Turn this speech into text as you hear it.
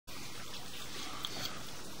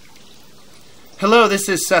Hello, this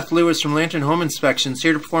is Seth Lewis from Lantern Home Inspections,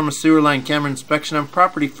 here to perform a sewer line camera inspection on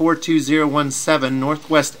property 42017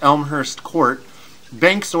 Northwest Elmhurst Court,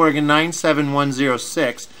 Banks, Oregon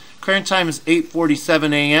 97106. Current time is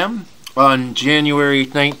 8:47 a.m. on January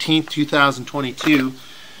 19th, 2022.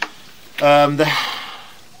 The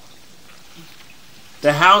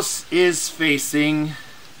house is facing,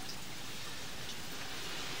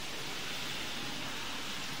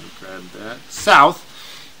 grab that, south.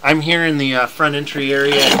 I'm here in the front entry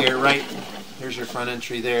area here, right? Here's your front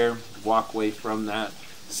entry there. Walkway from that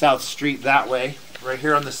south street that way. Right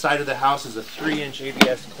here on the side of the house is a 3-inch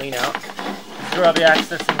ABS cleanout. So I'll be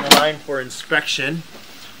accessing the line for inspection.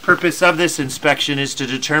 Purpose of this inspection is to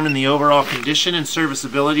determine the overall condition and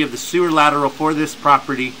serviceability of the sewer lateral for this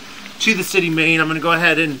property to the city main. I'm going to go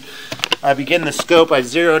ahead and begin the scope. I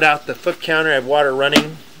zeroed out the foot counter. I have water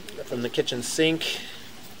running from the kitchen sink.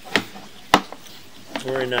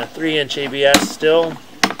 We're in a 3-inch ABS still.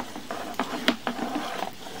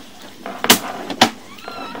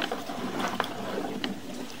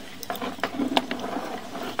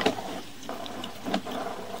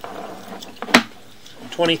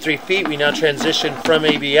 "23 feet, we now transition from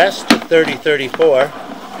ABS to 30-34.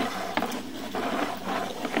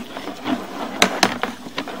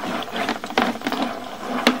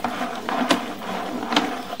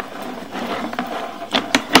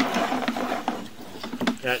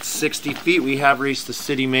 At 60 feet, we have reached the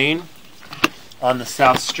city main on the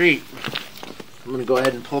south street. I'm going to go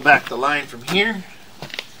ahead and pull back the line from here.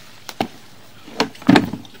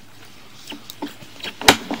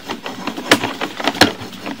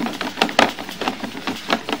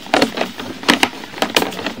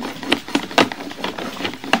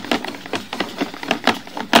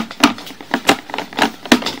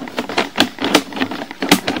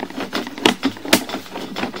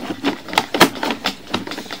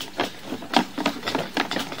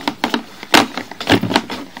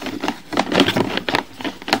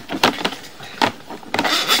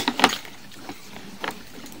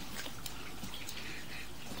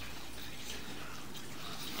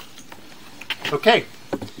 Okay,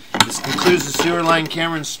 this concludes the sewer line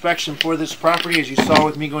camera inspection for this property. As you saw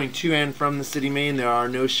with me going to and from the city main, there are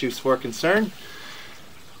no issues for concern.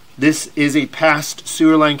 This is a past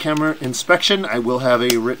sewer line camera inspection. I will have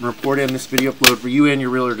a written report in this video upload for you and your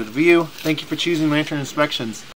realtor to view. Thank you for choosing Lantern Inspections.